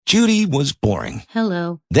Judy was boring.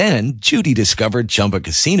 Hello. Then Judy discovered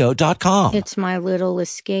ChumbaCasino.com. It's my little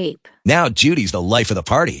escape. Now Judy's the life of the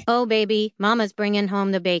party. Oh, baby, mama's bringing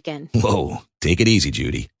home the bacon. Whoa, take it easy,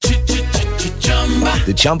 Judy.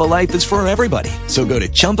 The Chumba life is for everybody. So go to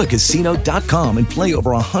ChumbaCasino.com and play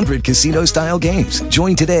over 100 casino-style games.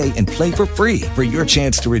 Join today and play for free for your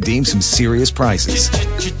chance to redeem some serious prizes.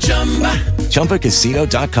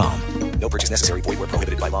 ChumbaCasino.com. No purchase necessary. Void where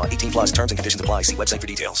prohibited by law. 18 plus terms and conditions apply. See website for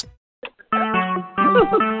details.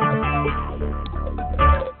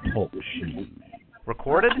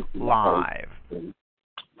 Recorded live.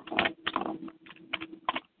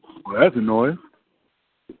 Well, that's a noise.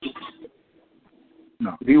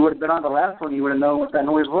 No. If you would have been on the last one, you would have known what that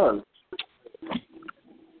noise was.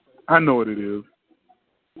 I know what it is.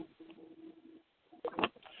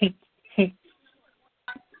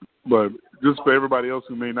 But just for everybody else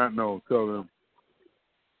who may not know, tell them.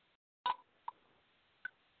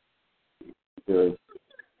 Good.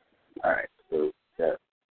 All right. So, yeah.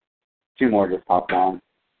 2 more just popped on.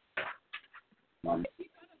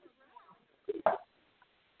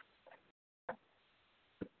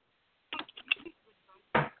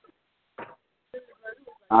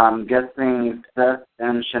 I'm guessing Seth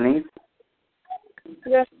and Shanice.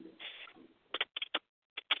 Yes.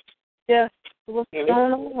 Yes. What's going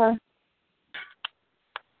on?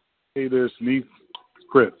 Hey there, Shanice.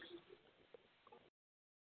 Chris.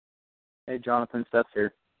 Hey, Jonathan. Seth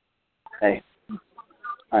here. Hey.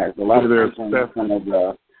 All right. The last Seth.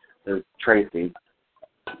 one is Tracy.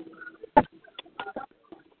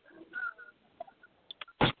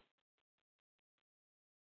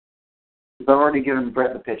 I've already given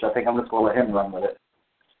Brett the pitch. I think I'm just going to let him run with it.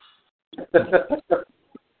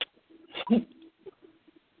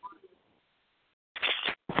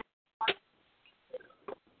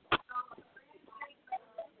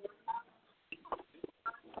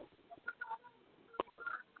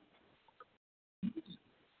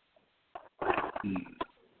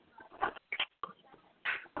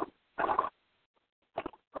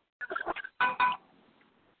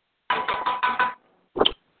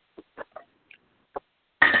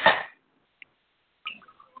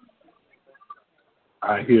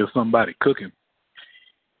 I hear somebody cooking.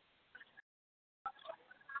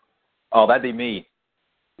 Oh, that'd be me.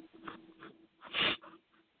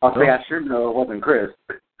 I'll say I sure know it wasn't Chris.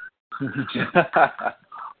 Well,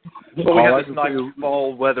 we got this nice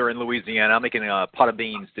fall weather in Louisiana. I'm making a pot of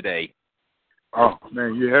beans today. Oh,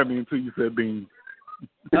 man, you had me until you said beans.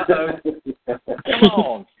 Uh-oh. Come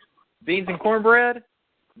on. Beans and cornbread?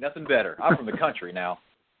 Nothing better. I'm from the country now.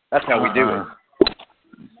 That's how we do it.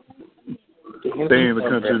 Stay in the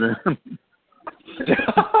country then.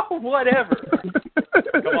 Whatever.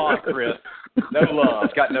 Come on, Chris. No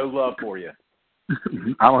love. Got no love for you.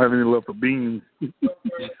 I don't have any love for beans.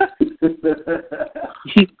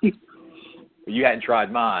 You hadn't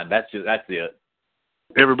tried mine. That's it.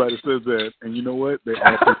 Everybody says that, and you know what? They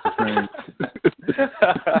all taste the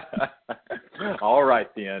same. All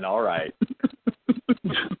right, then. All right.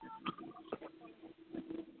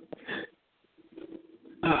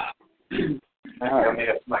 All right, let me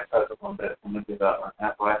get my focus up a little bit. I'm going to do that one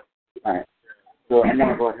halfway. All right. So I'm going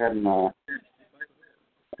to go ahead and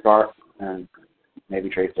start, and maybe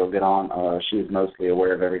Tracy will get on. She's mostly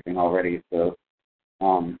aware of everything already, so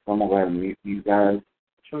I'm going to go ahead and mute you guys.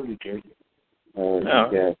 Show you, Jersey.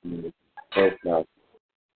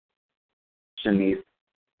 Shanice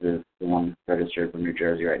is the one registered from New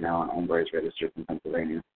Jersey right now, and Ombre is registered from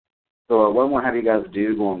Pennsylvania. So what I want to have you guys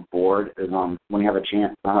do going forward is when you have a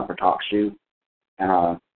chance, sign up for TalkShoe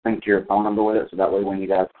and link your phone number with it, so that way when you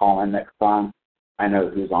guys call in next time, I know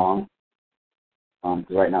who's on.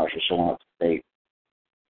 Because right now it's just showing up to state.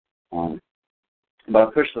 But I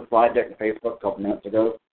pushed the slide deck to Facebook a couple minutes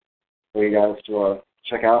ago for you guys to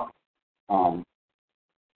check out.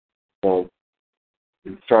 So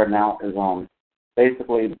starting out is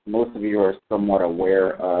basically most of you are somewhat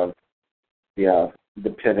aware of the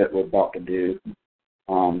pivot we're about to do.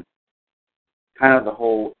 Kind of the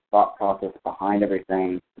whole thought process behind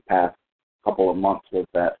everything the past couple of months was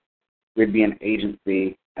that we'd be an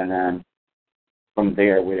agency, and then from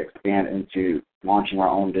there we'd expand into launching our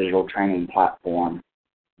own digital training platform,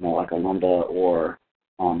 like a Lunda or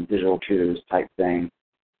digital tutors type thing,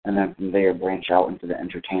 and then from there branch out into the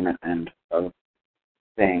entertainment end of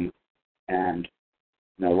things and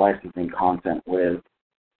licensing content with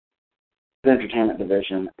the entertainment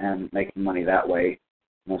division and making money that way.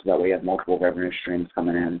 So that way you have multiple revenue streams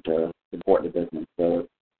coming in to support the business. So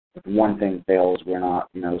if one thing fails, we're not,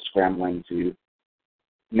 scrambling to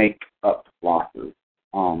make up losses.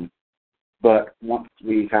 But once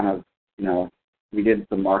we kind of, we did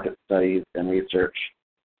some market studies and research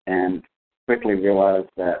and quickly realized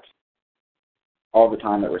that all the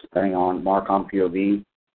time that we're spending on Marcom POV,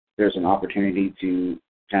 there's an opportunity to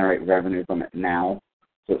generate revenue from it now.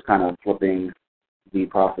 So it's kind of flipping the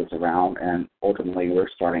process around, and ultimately we're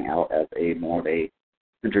starting out as a more of a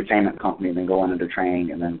entertainment company than going into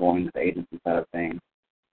training and then going into the agency side of things.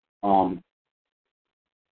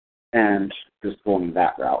 And just going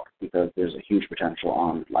that route because there's a huge potential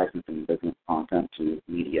on licensing business content to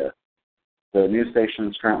media. The news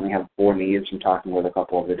stations currently have 4 needs from talking with a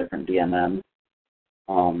couple of the different DMMs,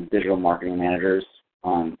 digital marketing managers,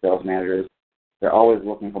 sales managers. They're always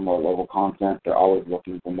looking for more local content. They're always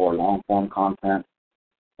looking for more long-form content,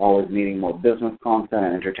 always needing more business content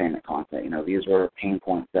and entertainment content. You know, these were pain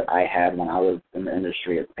points that I had when I was in the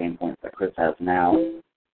industry. It's pain points that Chris has now.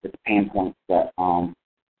 It's pain points that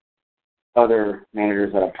other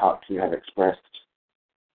managers that I've talked to have expressed.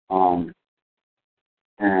 And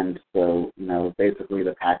so, you know, basically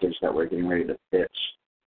the package that we're getting ready to pitch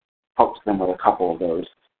helps them with a couple of those.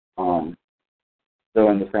 So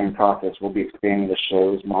in the same process, we'll be expanding the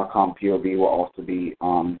shows. Marcom POV will also be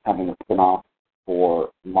having a spinoff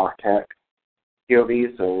for MarTech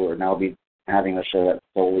POV. So we'll now be having a show that's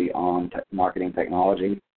solely on marketing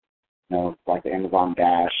technology. You know, like the Amazon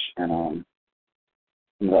Dash and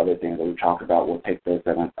some of the other things that we talked about. We'll take those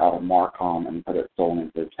events out of Marcom and put it solely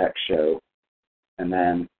into the tech show. And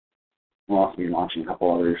then we'll also be launching a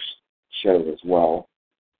couple other shows as well.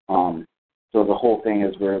 So the whole thing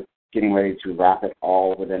is we're getting ready to wrap it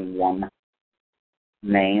all within one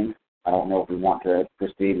name. I don't know if we want to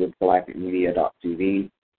proceed with galacticmedia.tv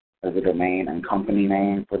as a domain and company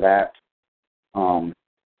name for that.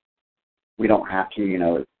 We don't have to, you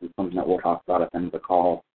know, it's something that we'll talk about at the end of the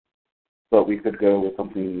call. But we could go with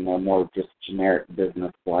something, you know, more just generic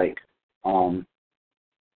business-like.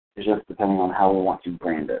 It's just depending on how we want to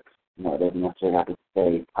brand it. You know, it doesn't necessarily have to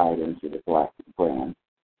stay tied into the Galactic brand.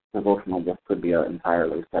 Because ultimately this could be an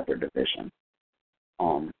entirely separate division.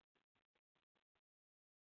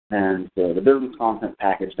 And so the business content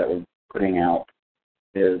package that we're putting out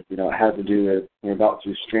is, you know, it has to do with, we're about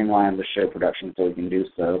to streamline the show production so we can do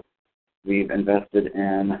so. We've invested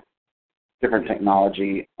in different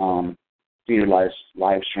technology to utilize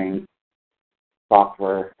live stream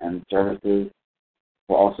software and services.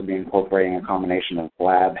 We'll also be incorporating a combination of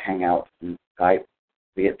Blab, Hangouts, and Skype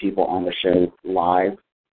to get people on the show live.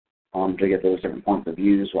 To get those different points of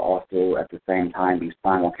views. We'll also, at the same time, be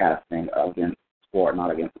simulcasting against, or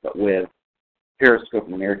not against, but with Periscope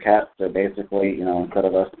and Meerkat. So basically, you know, instead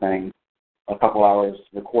of us spending a couple hours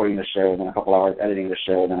recording the show, then a couple hours editing the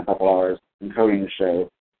show, then a couple hours encoding the show,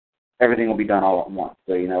 everything will be done all at once.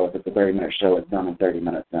 So, you know, if it's a 30-minute show, it's done in 30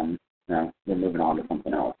 minutes, then, you know, we're moving on to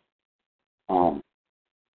something else.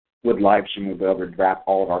 With live stream, we'll be able to wrap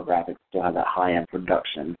all of our graphics to have that high-end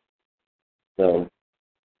production. So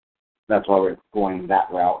that's why we're going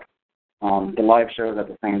that route. The live shows at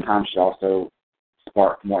the same time should also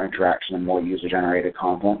spark more interaction and more user-generated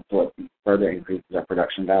content, so it further increases our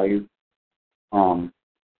production value.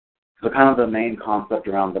 So kind of the main concept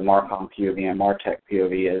around the Marcom POV and MarTech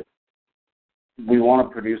POV is we want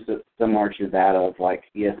to produce it similar to that of like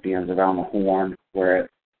ESPN's Around the Horn, where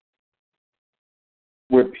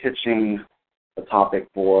we're pitching a topic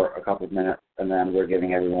for a couple of minutes, and then we're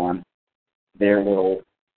giving everyone their little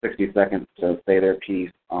 60 seconds to say their piece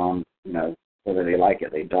on, you know, whether they like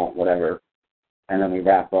it, they don't, whatever. And then we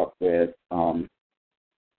wrap up with bump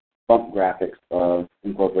graphics of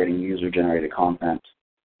incorporating user-generated content.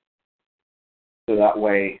 So that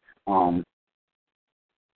way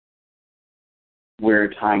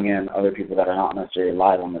we're tying in other people that are not necessarily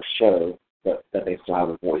live on the show, but that they still have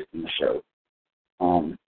a voice in the show.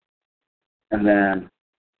 And then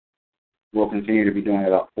we'll continue to be doing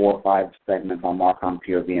about 4 or 5 segments on Marcom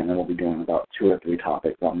POV, and then we'll be doing about 2 or 3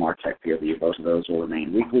 topics on MarTech POV. Both of those will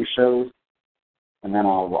remain weekly shows. And then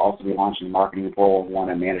we'll also be launching Marketing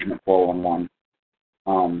 411 and Management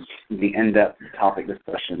 411. The in-depth topic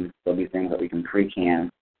discussion, there'll be things that we can pre-can.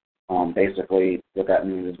 Basically, what that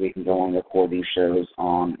means is we can go and record these shows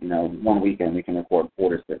on, you know, one weekend. We can record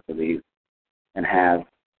 4 to 6 of these and have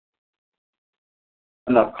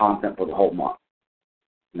enough content for the whole month.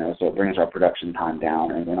 You know, so it brings our production time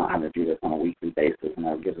down, and we're not having to do this on a weekly basis, and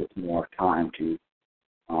that gives us more time to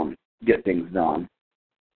get things done.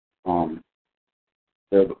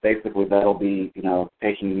 So basically, that'll be, you know,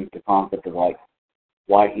 taking the concept of like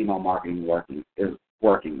why email marketing is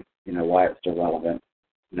working. You know, why it's still relevant.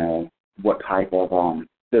 You know, what type of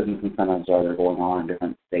business incentives are there going on in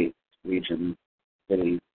different states, regions,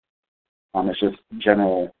 cities. It's just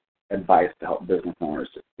general advice to help business owners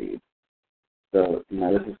succeed. So,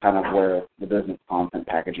 this is kind of where the business content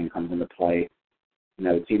packaging comes into play.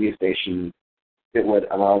 TV station, it would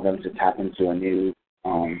allow them to tap into a new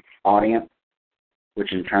audience,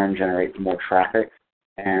 which in turn generates more traffic,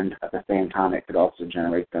 and at the same time, it could also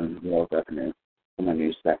generate them more revenue from a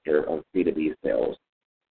new sector of B2B sales.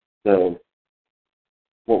 So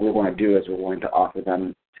what we're going to do is we're going to offer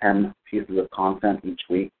them 10 pieces of content each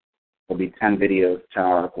week. There'll be 10 videos, 10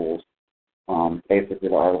 articles. Basically,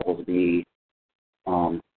 the articles will be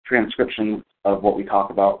transcriptions of what we talk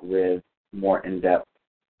about with more in-depth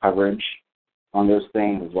coverage on those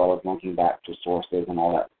things, as well as linking back to sources and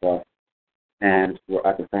all that stuff. And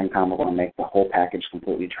at the same time, we're going to make the whole package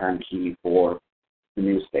completely turnkey for the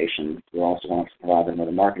news stations. We're also going to provide them with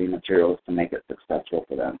the marketing materials to make it successful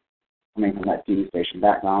for them. Coming from that TV station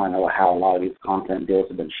background, I know how a lot of these content deals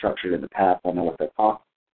have been structured in the past. I know what their costs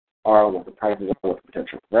are, what the prices are, what the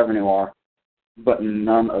potential revenue are, but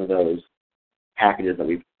none of those packages that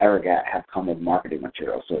we've ever got have come with marketing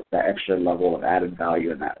material. So it's that extra level of added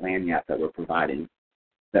value in that lanyard that we're providing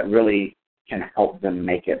that really can help them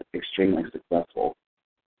make it extremely successful.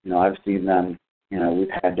 I've seen them, we've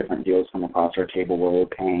had different deals come across our table where we're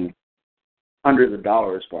paying hundreds of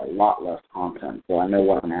dollars for a lot less content. So I know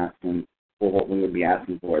what I'm asking, or what we would be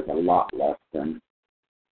asking for is a lot less than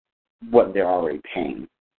what they're already paying.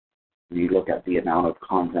 You look at the amount of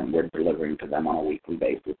content we're delivering to them on a weekly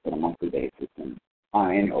basis, on a monthly basis, and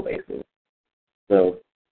on an annual basis. So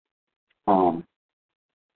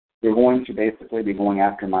we're going to basically be going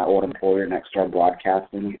after my old employer, Nextstar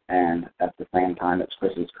Broadcasting, and at the same time it's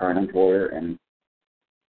Chris's current employer. And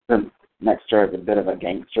since Nextstar is a bit of a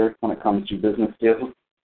gangster when it comes to business deals,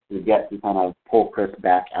 we get to kind of pull Chris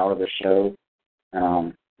back out of the show.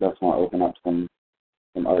 That's going to open up some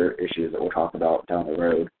other issues that we'll talk about down the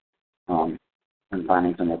road. And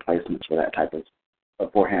finding some replacements for that type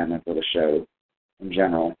of for him and for the show in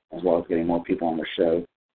general, as well as getting more people on the show.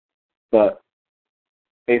 But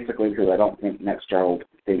basically, because I don't think Nextstar will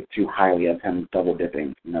think too highly of him double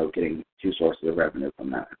dipping, getting two sources of revenue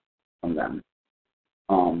from them.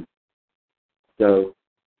 So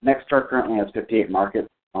Nextstar currently has 58 markets.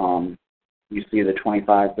 You see the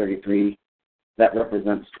 25-33. That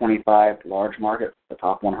represents 25 large markets, the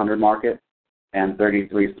top 100 market, and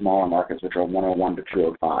 33 smaller markets, which are 101 to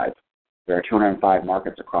 205. There are 205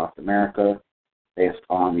 markets across America based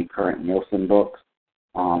on the current Nielsen books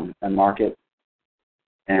and market.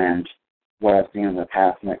 And what I've seen in the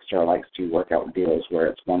past, Nextstar likes to work out deals where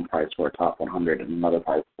it's one price for a top 100 and another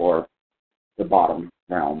price for the bottom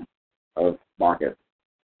realm of markets.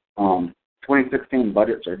 2016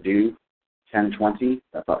 budgets are due 10/20,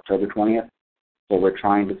 that's October 20th. So we're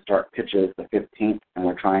trying to start pitches the 15th, and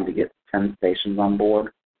we're trying to get 10 stations on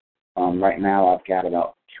board. Right now, I've got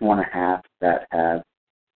about 2.5 that I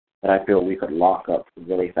feel we could lock up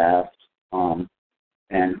really fast.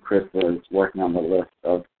 And Chris is working on the list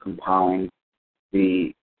of compiling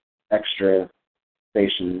the extra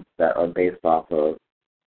stations that are based off of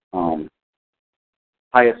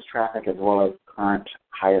highest traffic as well as current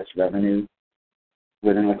highest revenue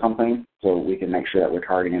within the company, so we can make sure that we're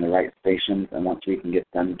targeting the right stations. And once we can get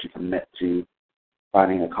them to commit to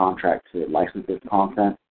finding a contract to license this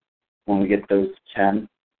content, when we get those 10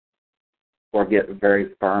 or get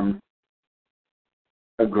very firm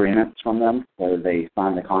agreements from them, whether they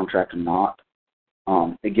sign the contract or not,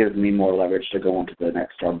 it gives me more leverage to go into the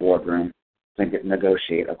Nextstar boardroom to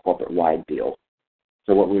negotiate a corporate-wide deal.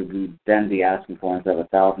 So what we would then be asking for instead of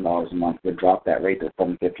 $1,000 a month would drop that rate to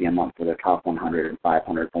 $750 a month for the top 100 and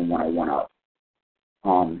 $500 from 101 up.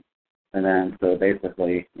 And then so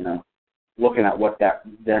basically, looking at what that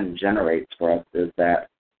then generates for us is that,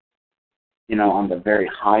 on the very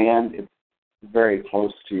high end, it's very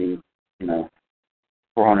close to,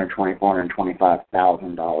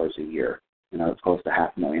 $425,000 a year. It's close to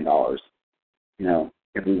 $500,000.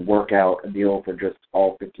 If we work out a deal for just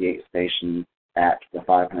all 58 stations at the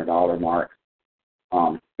 $500 mark,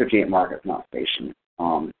 58 markets, not stations,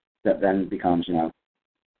 that then becomes,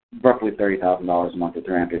 roughly $30,000 a month to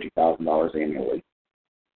 $350,000 annually.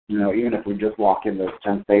 Even if we just lock in those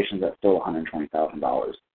 10 stations, that's still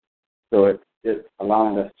 $120,000. So it's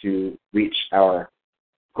allowing us to reach our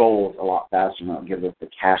goals a lot faster, and it gives us the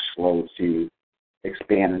cash flow to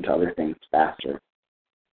expand into other things faster.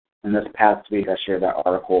 And this past week, I shared that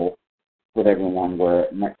article with everyone where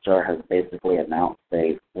Nextstar has basically announced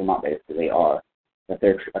they are, that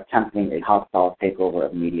they're attempting a hostile takeover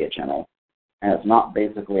of Media Channel. And it's not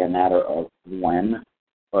basically a matter of when,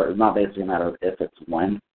 or it's not basically a matter of if, it's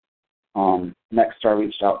when. Nextstar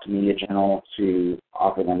reached out to Media Channel to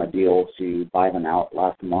offer them a deal to buy them out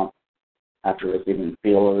last month after receiving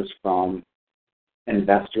feelers from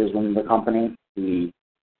investors in the company. The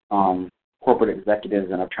corporate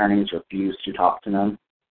executives and attorneys refused to talk to them.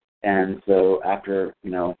 And so after,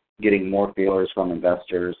 getting more feelers from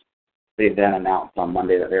investors, they then announced on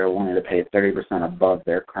Monday that they were willing to pay 30% above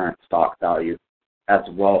their current stock value, as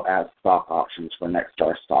well as stock options for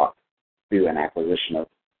Nexstar stock through an acquisition of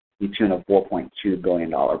the tune of $4.2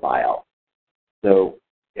 billion buyout. So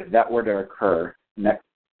if that were to occur,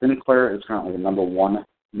 Sinclair is currently the number one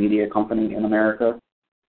media company in America.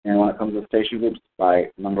 And when it comes to station groups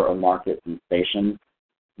by number of markets and stations,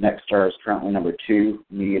 Nexstar is currently number 2,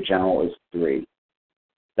 Media General is 3.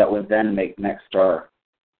 That would then make Nexstar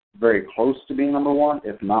very close to being number 1,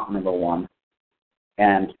 if not number 1,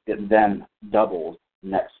 and it then doubles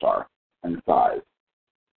Nexstar in size.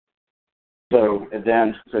 So it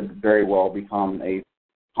then could very well become a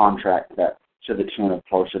contract that to the tune of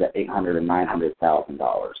closer to $800,000 and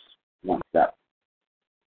 $900,000 once that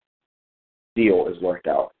deal is worked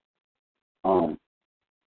out.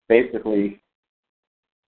 Basically,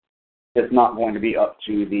 it's not going to be up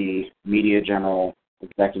to the Media General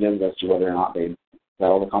executives as to whether or not they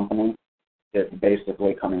sell the company. It's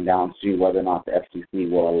basically coming down to whether or not the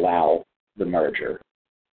FCC will allow the merger,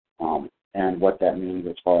 and what that means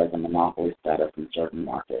as far as a monopoly status in certain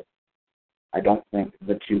markets. I don't think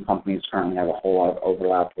the two companies currently have a whole lot of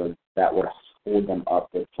overlap that would hold them up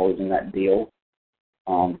with closing that deal.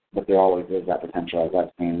 But there always is that potential, as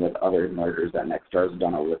I've seen with other mergers that Nexstar has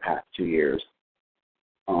done over the past 2 years.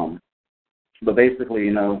 But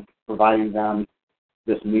basically, providing them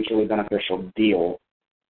this mutually beneficial deal,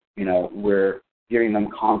 we're giving them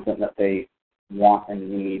content that they want and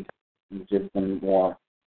need, and gives them more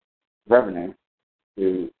revenue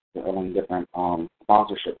through owning different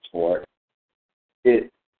sponsorships for it.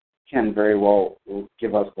 It can very well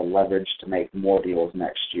give us the leverage to make more deals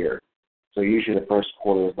next year. So usually the first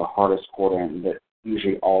quarter is the hardest quarter, and that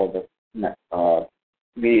usually all of the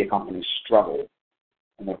media companies struggle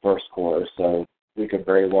in the first quarter. So we could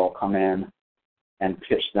very well come in and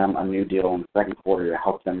pitch them a new deal in the second quarter to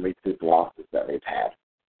help them recoup the losses that they've had.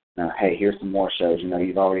 Now, hey, here's some more shows.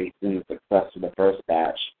 You've already seen the success of the first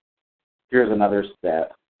batch. Here's another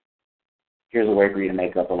step. Here's a way for you to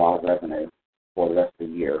make up a lot of revenue for the rest of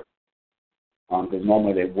the year. Because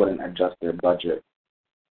normally they wouldn't adjust their budget.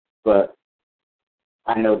 But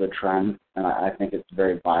I know the trend, and I think it's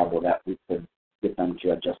very viable that we could get them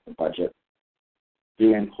to adjust the budget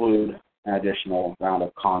to include an additional round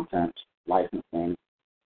of content licensing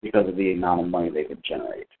because of the amount of money they could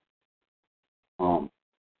generate.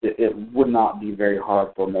 It would not be very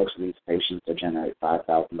hard for most of these stations to generate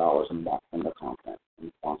 $5,000 a month from the content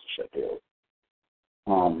and sponsorship deals.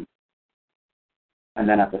 And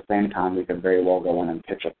then at the same time, we could very well go in and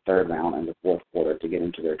pitch a third round in the fourth quarter to get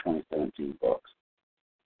into their 2017 books.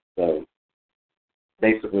 So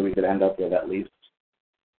basically, we could end up with at least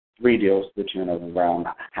 3 deals to the tune of around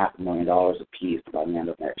 $500,000 apiece by the end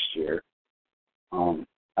of next year.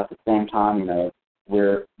 At the same time,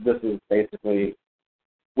 this is basically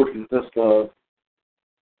would consist of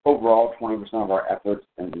overall 20% of our efforts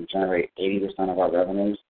and generate 80% of our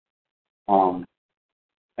revenues.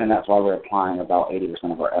 And that's why we're applying about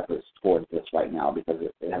 80% of our efforts towards this right now, because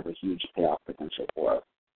it has a huge payoff potential for us.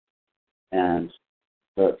 And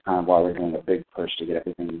so it's kind of why we're doing a big push to get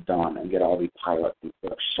everything done and get all these pilots and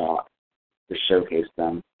stuff shot to showcase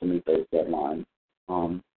them to meet those deadlines.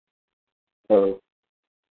 So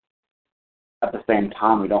at the same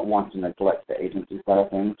time, we don't want to neglect the agency side of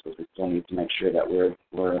things, because we still need to make sure that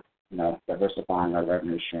we're diversifying our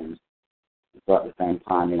revenue streams. So at the same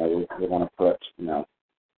time, we want to put,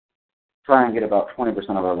 try and get about 20%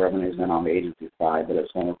 of our revenues in on the agency side, but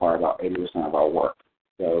it's going to require about 80% of our work.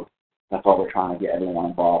 So that's why we're trying to get everyone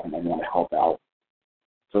involved and everyone to help out.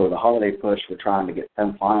 So the holiday push, we're trying to get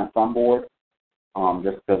 10 clients on board,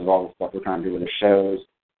 just because of all the stuff we're trying to do with the shows.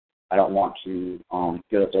 I don't want to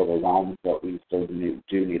get us overwhelmed, but we still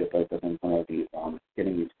do need to focus on some of these,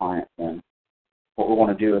 getting these clients in. What we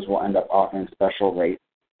want to do is we'll end up offering special rates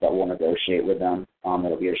that we'll negotiate with them.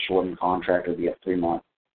 It'll be a shortened contract. It'll be a 3-month.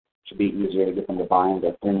 Should be easier to get them to buy into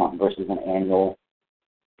a 3-month versus an annual.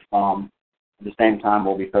 At the same time,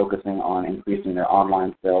 we'll be focusing on increasing their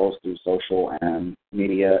online sales through social and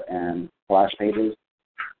media and splash pages.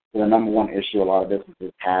 So the number one issue a lot of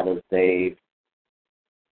businesses have is they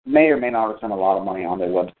may or may not spend a lot of money on their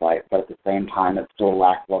website, but at the same time, it's still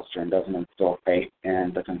lackluster and doesn't instill faith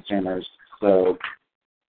in the consumers. So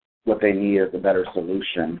what they need is a better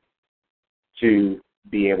solution to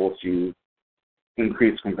be able to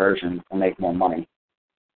increase conversion and make more money.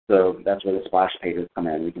 So that's where the splash pages come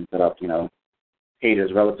in. We can set up,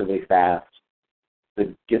 pages relatively fast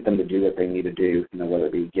to get them to do what they need to do, whether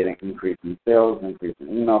it be getting increase in sales, increase in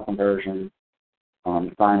email conversion,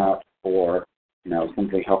 sign up, or,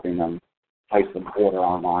 simply helping them place an order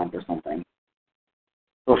online for something.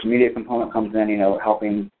 Social media component comes in,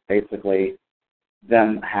 helping basically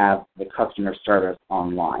them have the customer service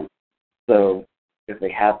online. So if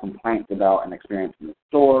they have complaints about an experience in the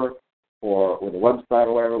store or with a website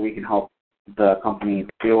or whatever, we can help the company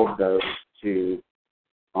field those to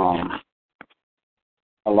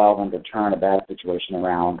allow them to turn a bad situation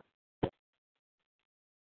around,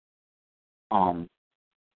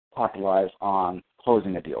 capitalize on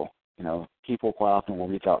closing a deal. People quite often will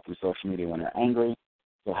reach out through social media when they're angry.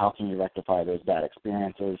 So how can you rectify those bad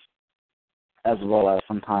experiences? As well as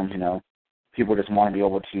sometimes, people just want to be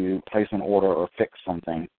able to place an order or fix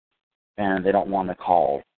something, and they don't want to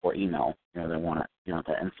call or email. They want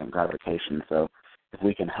that instant gratification. So if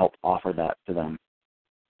we can help offer that to them,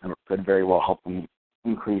 it could very well help them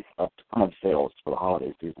increase a ton of sales for the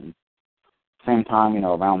holiday season. Same time,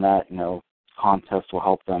 around that, contests will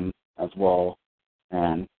help them as well,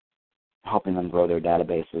 and helping them grow their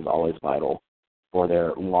database is always vital for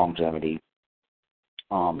their longevity.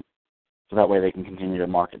 So that way they can continue to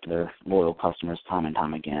market to their loyal customers time and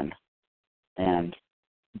time again. And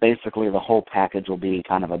basically the whole package will be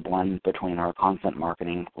kind of a blend between our content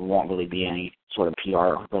marketing. There won't really be any sort of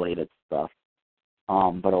PR-related stuff,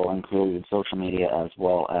 but it will include social media as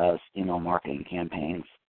well as email marketing campaigns.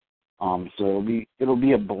 So it'll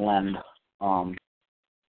be a blend of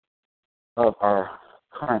our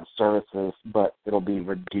current services, but it'll be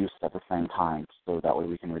reduced at the same time, so that way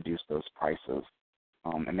we can reduce those prices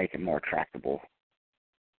and make it more attractable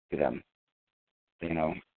to them.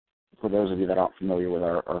 For those of you that aren't familiar with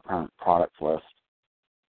our current product list,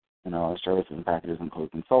 our services and packages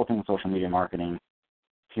include consulting, social media marketing,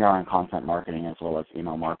 PR and content marketing, as well as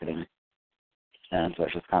email marketing. And so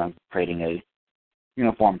it's just kind of creating a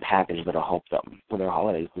uniform package that will help them for their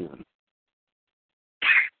holiday season.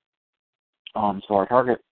 So our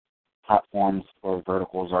target platforms or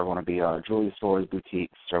verticals are going to be jewelry stores,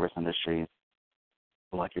 boutiques, service industries,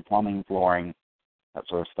 like your plumbing, flooring, that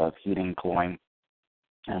sort of stuff, heating, cooling,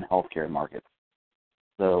 and healthcare markets.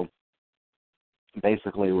 So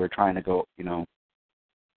basically we're trying to go,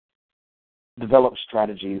 develop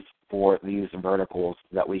strategies for these verticals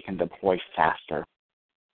that we can deploy faster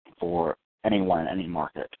for anyone in any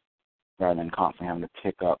market, rather than constantly having to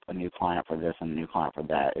pick up a new client for this and a new client for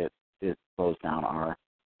that. It slows down our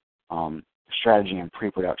strategy and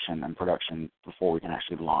pre-production and production before we can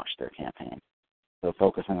actually launch their campaign. So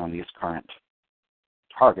focusing on these current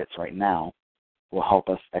targets right now will help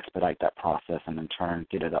us expedite that process and in turn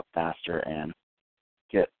get it up faster and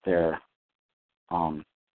get their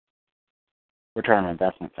return on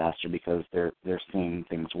investment faster because they're seeing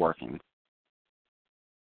things working.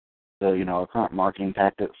 So, our current marketing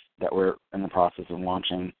tactics that we're in the process of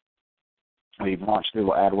launching, we've launched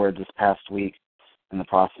Google AdWords this past week, in the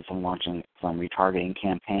process of launching some retargeting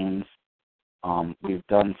campaigns. We've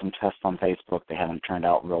done some tests on Facebook. They haven't turned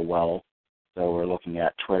out real well. So we're looking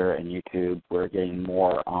at Twitter and YouTube. We're getting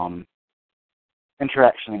more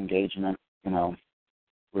interaction engagement.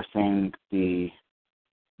 We're seeing the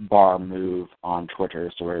bar move on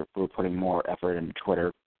Twitter, so we're putting more effort into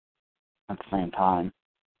Twitter. At the same time,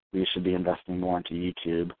 we should be investing more into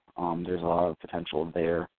YouTube. There's a lot of potential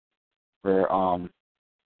there. We're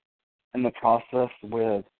in the process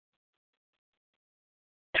with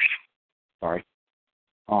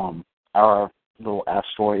our little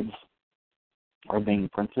asteroids are being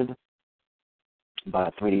printed by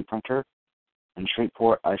a 3D printer in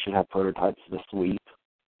Shreveport. I should have prototypes this week.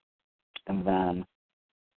 And then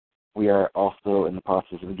we are also in the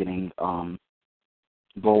process of getting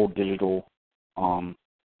gold digital,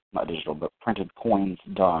 not digital, but printed coins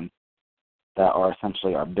done that are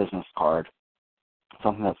essentially our business card,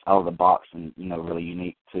 something that's out of the box and, really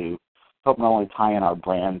unique to help not only tie in our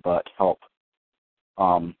brand, but help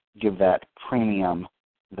give that premium,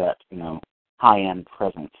 that, high-end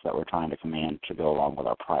presence that we're trying to command to go along with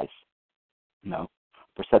our price.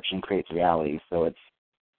 Perception creates reality, so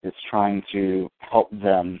it's trying to help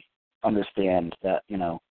them understand that,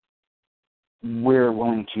 we're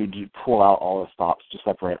willing to pull out all the stops to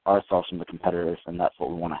separate ourselves from the competitors, and that's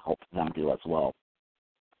what we want to help them do as well.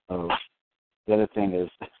 So the other thing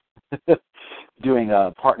is doing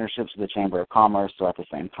partnerships with the Chamber of Commerce, so at the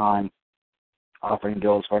same time, offering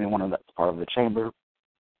deals for anyone that's part of the Chamber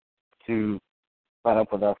to sign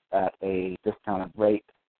up with us at a discounted rate.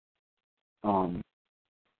 We'll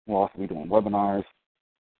also be doing webinars.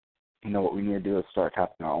 What we need to do is start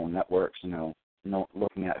tapping our own networks,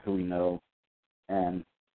 looking at who we know and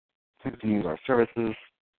who can use our services.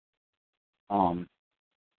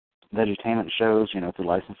 Edutainment shows, through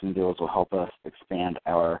licensing deals will help us expand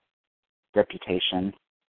our reputation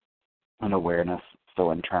and awareness.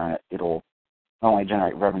 So in turn, it'll not only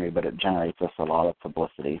generate revenue, but it generates us a lot of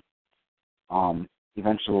publicity.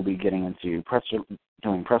 Eventually, we'll be getting into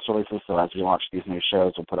doing press releases. So as we launch these new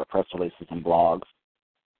shows, we'll put up press releases and blogs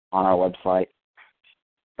on our website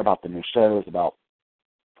about the new shows, about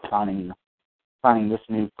signing this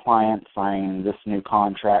new client, signing this new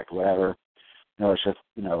contract, whatever. It's just,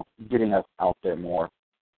 getting us out there more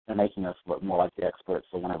and making us look more like the experts.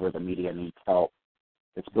 So whenever the media needs help,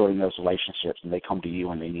 it's building those relationships, and they come to you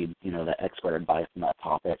when they need, that expert advice on that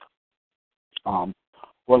topic.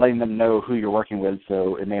 We're letting them know who you're working with,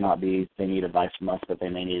 so it may not be they need advice from us, but they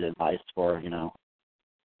may need advice for,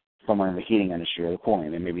 somewhere in the heating industry or the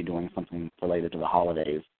cooling. They may be doing something related to the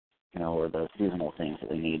holidays, or the seasonal things that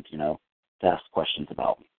they need, to ask questions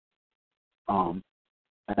about.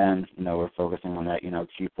 And then, we're focusing on that,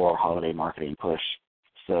 Q4 holiday marketing push.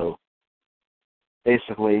 So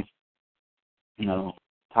basically,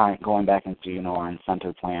 going back into, our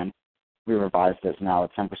incentive plan, we revised it. It's now a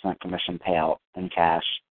 10% commission payout in cash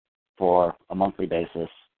for a monthly basis,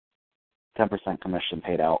 10% commission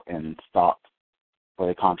paid out in stock for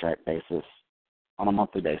the contract basis on a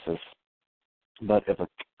monthly basis. But if a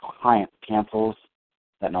client cancels,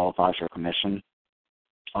 that nullifies your commission.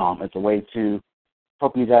 It's a way to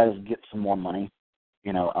help you guys get some more money,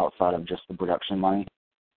 outside of just the production money,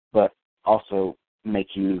 but also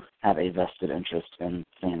make you have a vested interest in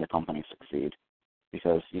seeing the company succeed.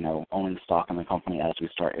 Because, owning stock in the company as we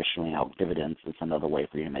start issuing out dividends is another way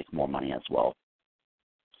for you to make more money as well.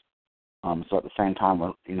 So at the same time,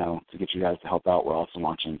 to get you guys to help out, we're also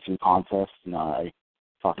launching 2 contests. I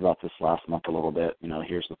talked about this last month a little bit.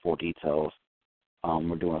 Here's the full details.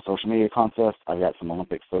 We're doing a social media contest. I've got some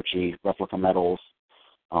Olympic Sochi replica medals.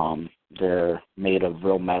 They're made of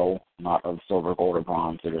real metal, not of silver, gold, or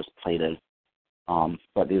bronze. They're just plated.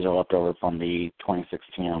 But these are left over from the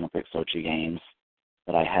 2016 Olympic Sochi Games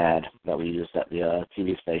that I had that we used at the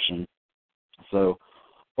TV station. So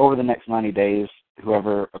over the next 90 days,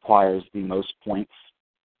 whoever acquires the most points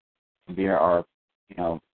via our,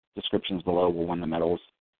 descriptions below will win the medals.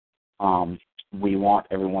 We want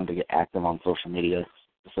everyone to get active on social media,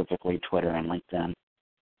 specifically Twitter and LinkedIn.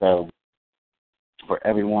 So for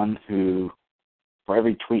every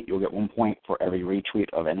tweet, you'll get 1 point. For every retweet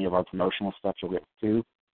of any of our promotional stuff, you'll get 2.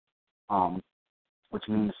 Which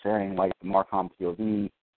means sharing like the Marcom POV,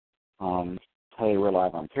 hey, we're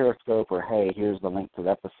live on Periscope, or hey, here's the link to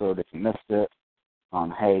the episode if you missed it.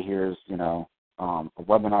 Hey, here's, a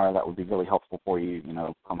webinar that would be really helpful for you,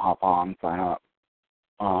 come hop on, sign up.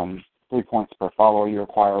 3 points per follower you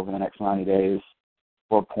acquire over the next 90 days,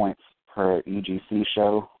 4 points per EGC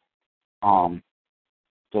show.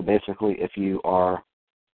 So basically, if you are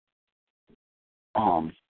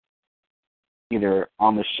either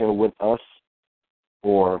on the show with us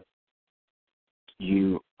or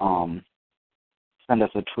you send us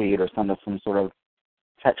a tweet or send us some sort of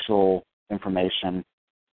textual information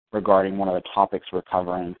regarding one of the topics we're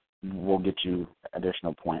covering, we'll get you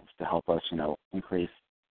additional points to help us, increase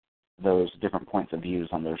those different points of views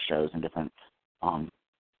on those shows and different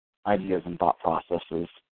ideas and thought processes.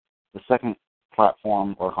 The second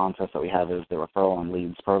platform or contest that we have is the referral and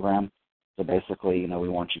leads program. So basically, we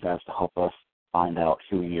want you guys to help us find out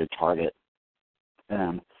who we need to target.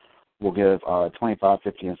 And we'll give $25,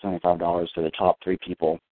 $50, and $75 to the top 3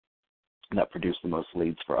 people that produce the most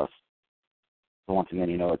leads for us. So once again,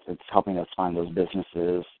 it's helping us find those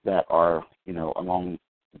businesses that are, along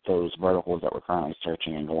those verticals that we're currently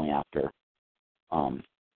searching and going after.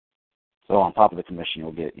 So on top of the commission,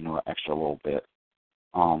 you'll get, an extra little bit.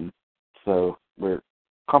 So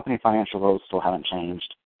company financial goals still haven't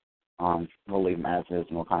changed. We'll leave them as is,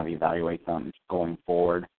 and we'll kind of evaluate them going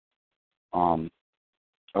forward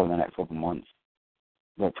over the next couple months.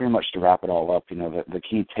 But pretty much to wrap it all up, the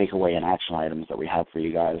key takeaway and action items that we have for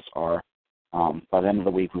you guys are, by the end of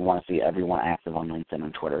the week, we want to see everyone active on LinkedIn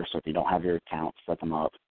and Twitter. So if you don't have your accounts, set them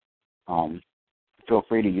up. Feel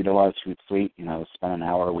free to utilize Hootsuite, spend an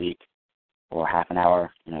hour a week or half an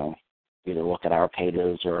hour, either look at our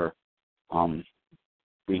pages or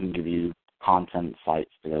we can give you content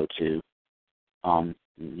sites to go to.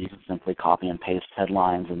 You can simply copy and paste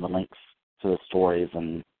headlines and the links to the stories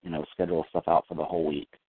and, schedule stuff out for the whole week.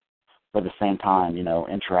 But at the same time,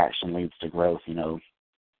 interaction leads to growth. You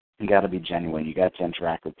got to be genuine. You got to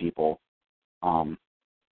interact with people.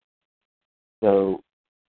 So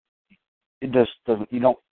it just doesn't.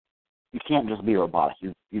 You can't just be robotic.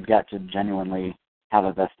 You've got to genuinely have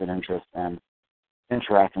a vested interest in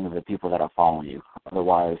interacting with the people that are following you.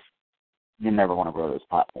 Otherwise, you never want to grow those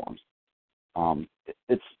platforms.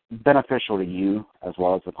 It's beneficial to you as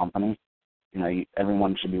well as the company.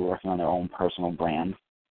 Everyone should be working on their own personal brand.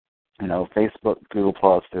 Facebook,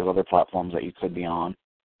 Google+, there's other platforms that you could be on.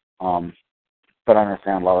 But I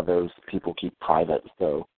understand a lot of those people keep private,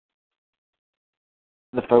 so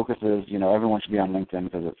the focus is, everyone should be on LinkedIn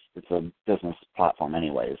because it's a business platform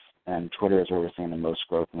anyways, and Twitter is where we're seeing the most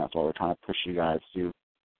growth, and that's why we're trying to push you guys to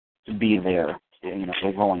be there.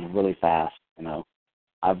 We're growing really fast.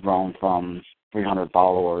 I've grown from 300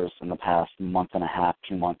 followers in the past month and a half,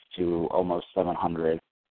 2 months, to almost 700,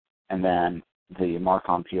 and then the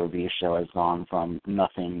Marcom POV show has gone from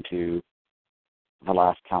nothing to the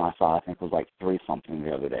last count I saw, I think, was like 3-something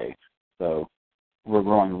the other day. So we're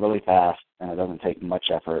growing really fast, and it doesn't take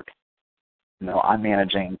much effort. I'm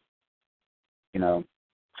managing,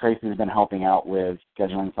 Tracy's been helping out with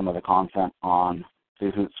scheduling some of the content on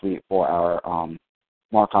the Hootsuite for our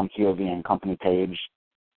Marcom POV and company page.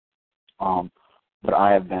 But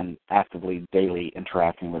I have been actively daily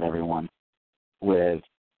interacting with everyone with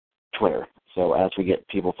Twitter. So as we get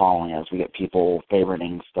people following, as we get people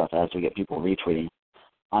favoriting stuff, as we get people retweeting,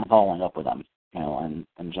 I'm following up with them, and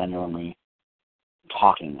genuinely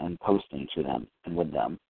talking and posting to them and with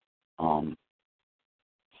them.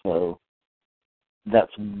 So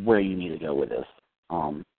that's where you need to go with this.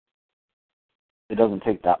 It doesn't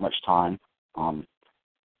take that much time.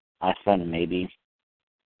 I spend maybe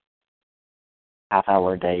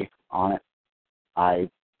half-hour a day on it.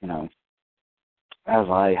 As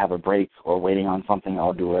I have a break or waiting on something,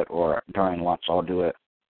 I'll do it, or during lunch, I'll do it.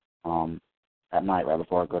 At night, right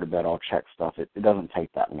before I go to bed, I'll check stuff. It doesn't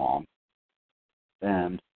take that long.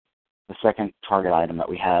 And the second target item that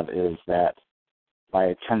we have is that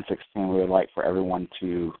by 10/16, we would like for everyone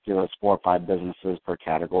to give us 4 or 5 businesses per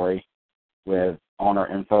category with owner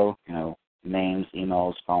info, names,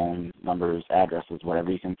 emails, phone numbers, addresses,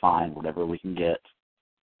 whatever you can find, whatever we can get,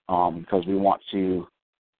 because we want to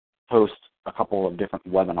host a couple of different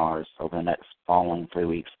webinars over the next following 3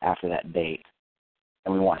 weeks after that date,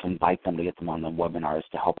 and we want to invite them to get them on the webinars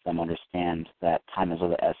to help them understand that time is of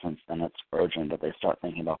the essence and it's urgent that they start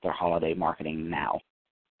thinking about their holiday marketing now.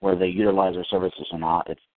 Whether they utilize our services or not,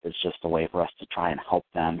 it's just a way for us to try and help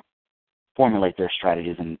them formulate their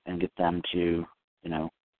strategies and get them to,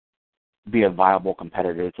 be a viable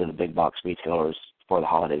competitor to the big box retailers for the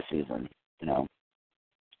holiday season.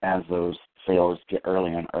 As those sales get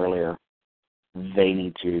earlier and earlier, they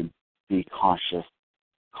need to be conscious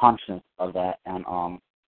of that and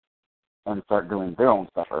start doing their own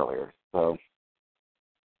stuff earlier. So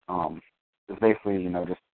it's basically,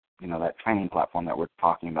 that training platform that we're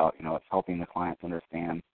talking about. It's helping the clients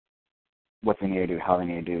understand what they need to do, how they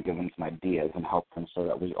need to do, give them some ideas, and help them so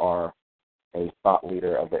that we are a thought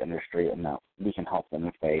leader of the industry, and that we can help them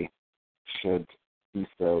if they should be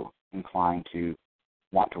so inclined to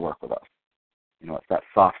want to work with us. It's that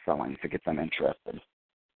soft selling to get them interested.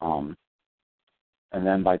 And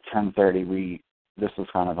then by 10:30, this was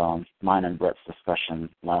kind of mine and Brett's discussion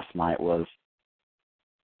last night, was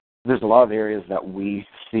there's a lot of areas that we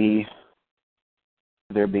see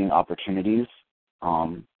there being opportunities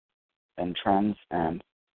and trends, and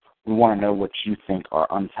we want to know what you think are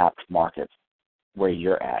untapped markets where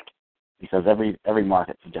you're at, because every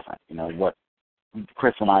market's different. What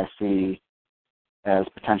Chris and I see as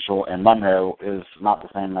potential in Monroe is not the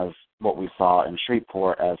same as what we saw in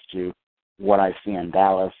Shreveport as to what I see in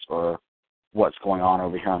Dallas or what's going on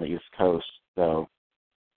over here on the East Coast. So,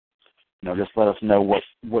 just let us know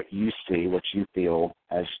what you see, what you feel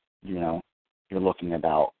as, you're looking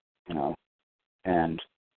about, and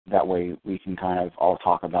that way we can kind of all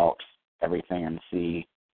talk about everything and see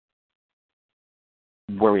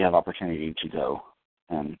where we have opportunity to go,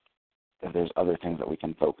 and if there's other things that we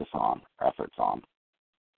can focus on, efforts on.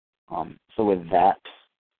 So with that,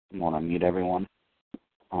 I want to mute everyone.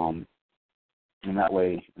 And that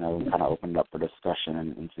way, we kind of open it up for discussion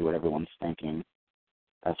and see what everyone's thinking,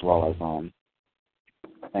 as well as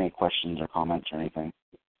any questions or comments or anything.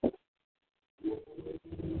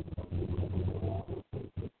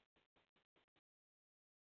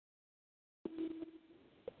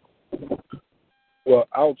 Well,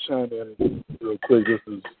 I'll chime in real quick. This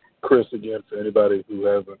is Chris again, for anybody who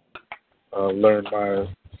hasn't learned my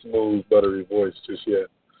smooth, buttery voice just yet.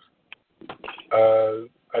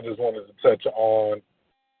 I just wanted to touch on,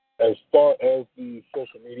 as far as the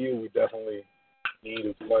social media, we definitely need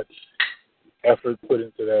as much effort put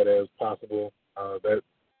into that as possible.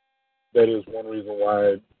 That is one reason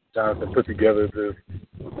why Jonathan put together this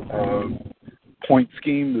point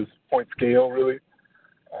scheme, this point scale, really,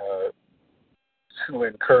 to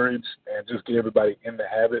encourage and just get everybody in the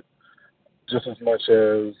habit, just as much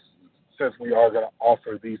as since we are going to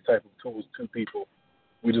offer these type of tools to people,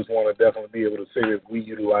 we just want to definitely be able to say that we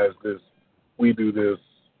utilize this, we do this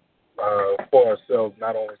for ourselves,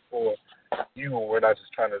 not only for you. We're not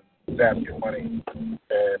just trying to zap your money and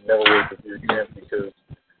never work with you again, because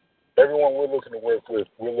everyone we're looking to work with,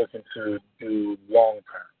 we're looking to do long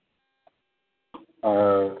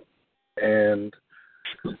term. And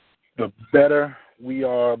the better we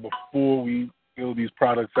are before we build these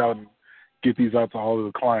products out and get these out to all of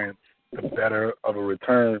the clients, the better of a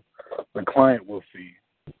return the client will see.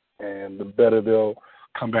 And the better they'll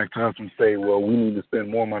come back to us and say, well, we need to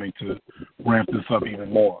spend more money to ramp this up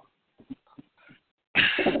even more.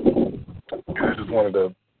 And I just wanted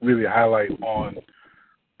to really highlight on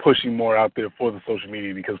pushing more out there for the social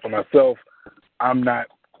media, because for myself, I'm not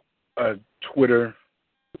a Twitter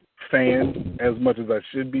fan as much as I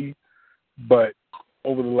should be, but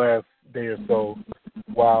over the last day or so,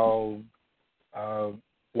 while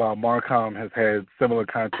Marcom has had similar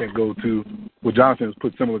content Jonathan has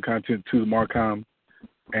put similar content to Marcom,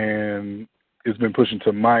 and it's been pushing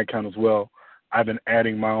to my account as well. I've been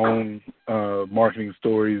adding my own marketing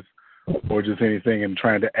stories or just anything and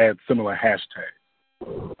trying to add similar hashtags.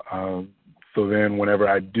 So then whenever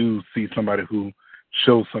I do see somebody who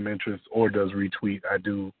shows some interest or does retweet, I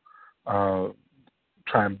do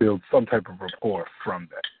try and build some type of rapport from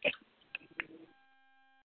that.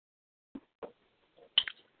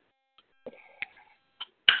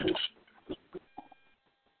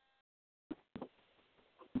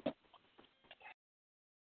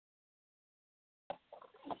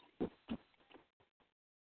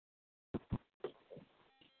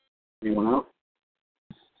 Anyone else?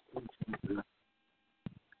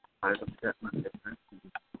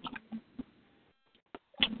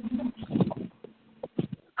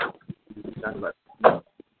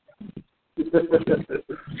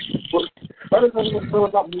 What does anyone feel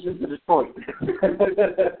about moving to Detroit?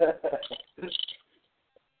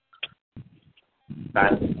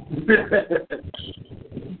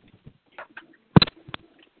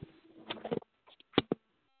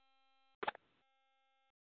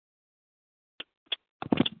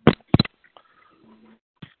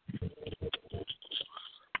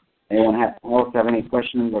 Anyone else have any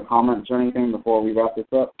questions or comments or anything before we wrap this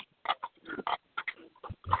up?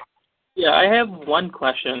 Yeah, I have one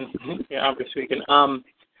question. Obviously,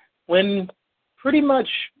 when pretty much,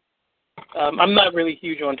 I'm not really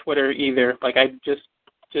huge on Twitter either. Like, I just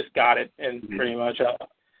got it, and pretty much,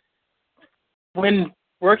 when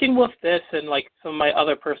working with this and like some of my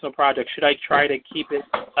other personal projects, should I try to keep it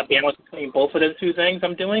a balance between both of the two things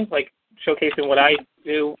I'm doing, like showcasing what I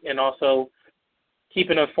do and also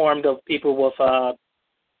keeping informed of people with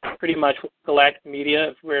pretty much Galactic Media,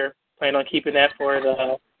 if we're planning on keeping that for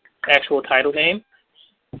the actual title name?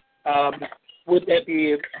 Would that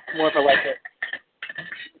be more of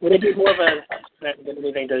would it be more of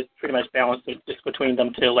anything to pretty much balance it just between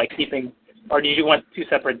them two, like keeping, or do you want two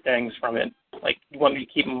separate things from it? Like, you want me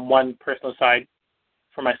to keep one personal side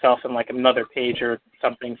for myself and like another page or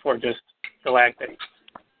something for just Galactic?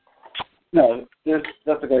 No,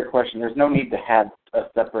 that's a great question. There's no need to have a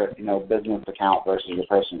separate, business account versus your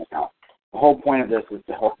personal account. The whole point of this is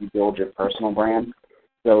to help you build your personal brand.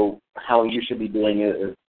 So how you should be doing it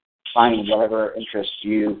is finding whatever interests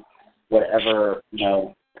you, whatever,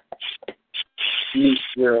 meets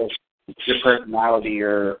your personality,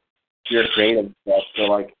 your creative stuff. So,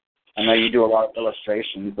 like, I know you do a lot of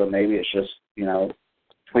illustrations, but maybe it's just,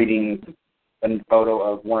 tweeting a photo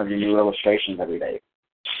of one of your new illustrations every day,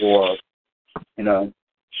 or,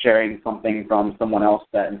 sharing something from someone else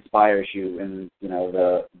that inspires you in,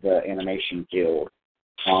 the animation field.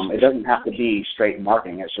 It doesn't have to be straight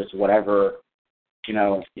marketing. It's just whatever,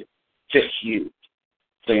 fits you.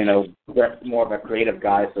 So, Brett's more of a creative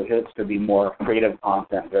guy, so his could be more creative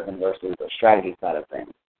content driven versus the strategy side of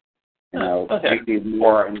things. Okay. She'd be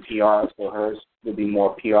more in PR, so hers would be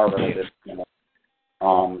more PR related.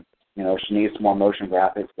 She needs more motion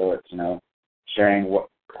graphics, so it's, sharing what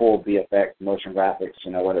cool VFX, motion graphics,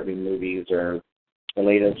 whether it be movies or the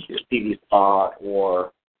latest TV spot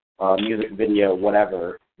or music video,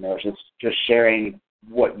 whatever. It's just sharing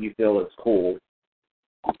what you feel is cool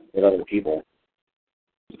with other people.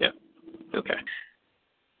 Yeah. Okay.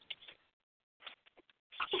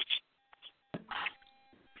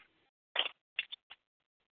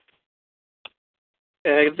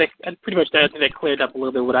 Pretty much that cleared up a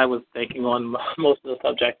little bit what I was thinking on most of the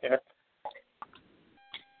subject there.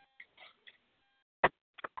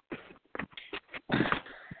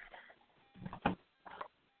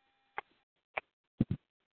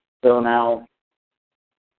 So now,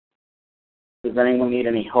 does anyone need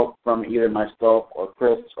any help from either myself or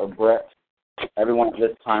Chris or Brett? Everyone at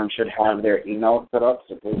this time should have their email set up,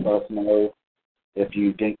 so please let us know if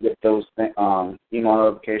you didn't get those email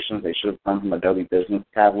notifications. They should have come from Adobe Business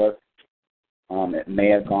Tablet. It may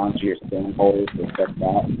have gone to your spam folder, so check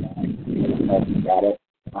that. If you got it.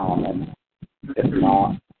 And if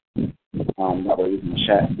not, that way you can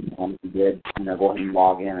check. If you did, go ahead and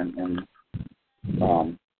log in and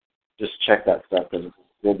just check that stuff, because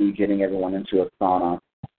we'll be getting everyone into Asana,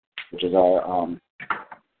 which is our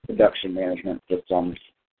production management system,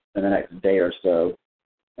 in the next day or so.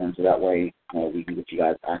 And so that way we can get you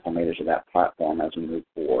guys acclimated to that platform as we move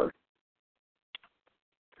forward.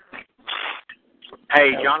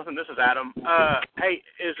 Hey, Jonathan, this is Adam. Hey,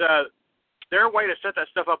 is there a way to set that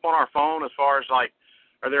stuff up on our phone as far as, like,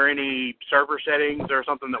 are there any server settings or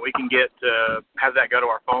something that we can get to have that go to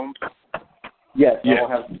our phones? Yes, we'll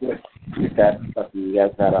have to get that stuff to you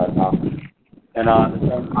guys that option. And at the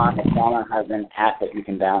same time, Asana has an app that you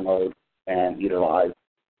can download and utilize,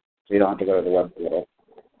 so you don't have to go to the web portal.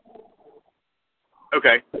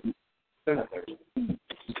 Okay.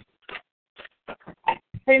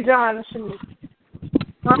 Hey, John.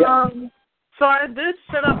 So I did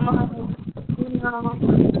set up my email,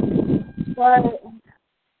 but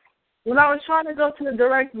when I was trying to go to the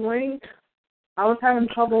direct link, I was having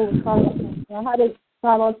trouble with signing. I had to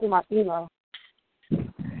sign on to my email.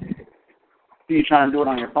 Are you trying to do it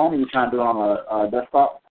on your phone, or are you trying to do it on a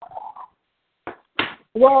desktop?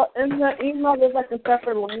 Well, in the email, there's like a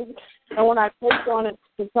separate link, and when I clicked on it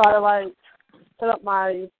to try to like set up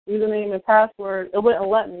my username and password, it wouldn't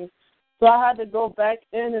let me. So I had to go back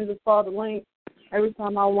in and just follow the link every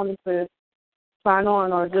time I wanted to sign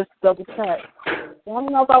on or just double check. So I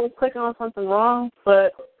don't know if I was clicking on something wrong,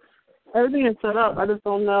 but everything is set up. I just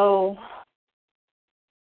don't know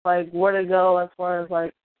like where to go as far as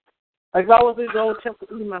like if I was to go check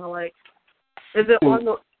the email, like is it on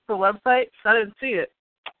the website? I didn't see it.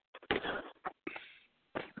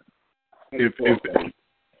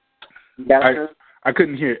 I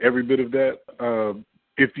couldn't hear every bit of that.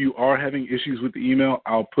 If you are having issues with the email,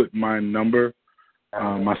 I'll put my number,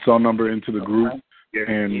 my cell number into the group,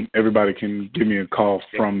 and everybody can give me a call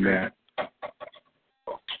from that.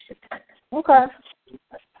 Okay.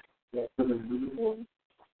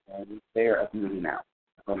 They are up now.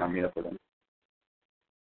 I'm meet up with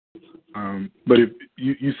them. But if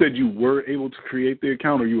you said you were able to create the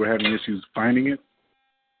account, or you were having issues finding it?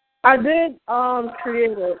 I did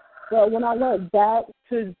create it, but when I went back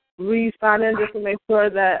to re-sign in just to make sure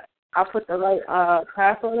that I put the right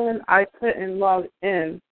password in, I couldn't log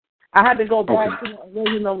in. I had to go back to the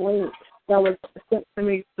original link that was sent to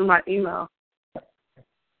me through my email.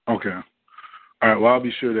 Okay. All right, well, I'll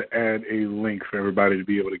be sure to add a link for everybody to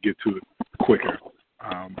be able to get to it quicker.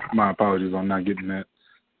 My apologies on not getting that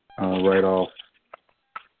right off.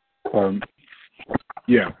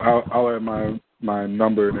 Yeah, I'll add my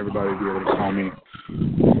number and everybody will be able to call me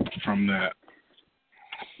from that.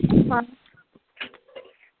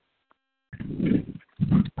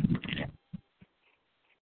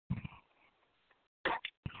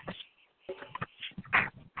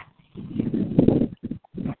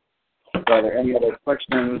 Are there any other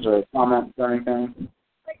questions or comments or anything?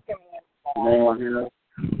 Anyone here?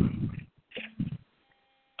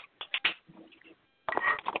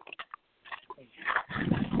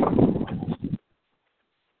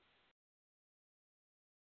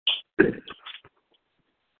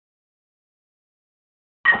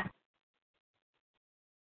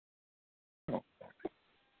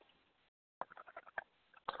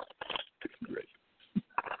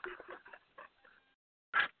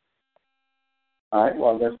 All right,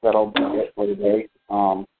 well, I guess that'll be it for today.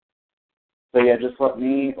 So, yeah, just let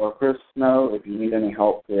me or Chris know if you need any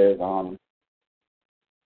help with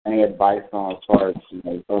any advice on as far as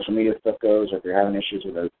social media stuff goes, or if you're having issues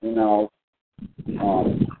with those emails.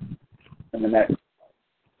 In the next,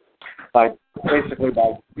 by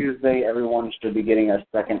Tuesday, everyone should be getting a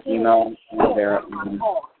second email with their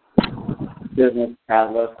business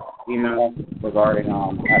catalyst email regarding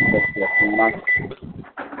access to Asana.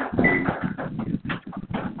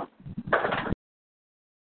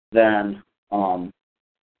 Then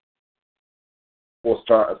we'll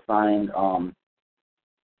start assigning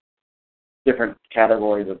different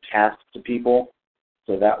categories of tasks to people,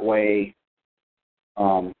 so that way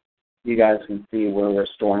you guys can see where we're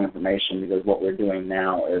storing information, because what we're doing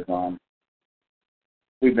now is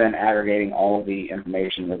we've been aggregating all of the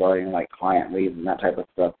information regarding like client leads and that type of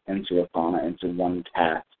stuff into Asana, into one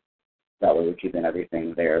task. That way we're keeping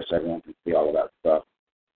everything there so everyone can see all of that stuff.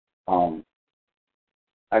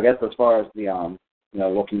 I guess as far as the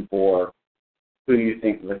looking for who you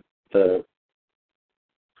think the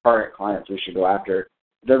target clients we should go after.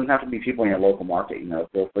 It doesn't have to be people in your local market.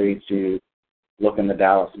 Feel free to look in the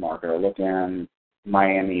Dallas market or look in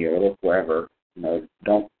Miami or look wherever.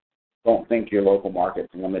 Don't think your local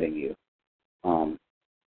market's limiting you,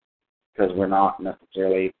 because we're not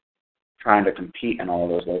necessarily trying to compete in all of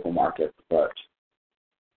those local markets. But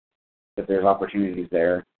if there's opportunities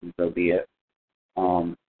there, so be it.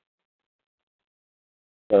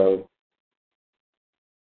 So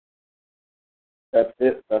that's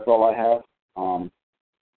it. That's all I have.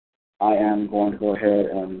 I am going to go ahead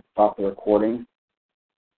and stop the recording.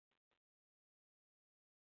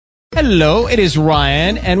 Hello, it is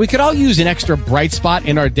Ryan, and we could all use an extra bright spot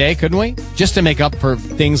in our day, couldn't we? Just to make up for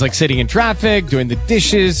things like sitting in traffic, doing the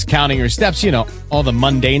dishes, counting your steps, all the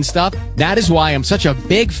mundane stuff. That is why I'm such a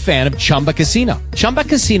big fan of Chumba Casino. Chumba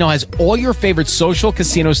Casino has all your favorite social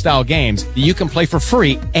casino-style games that you can play for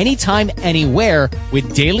free anytime, anywhere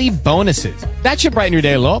with daily bonuses. That should brighten your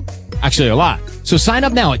day a little. Actually, a lot. So sign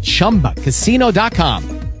up now at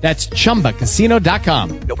ChumbaCasino.com. That's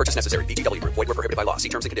ChumbaCasino.com. No purchase necessary. VGW Group. Void where prohibited by law. See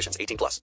terms and conditions. 18+.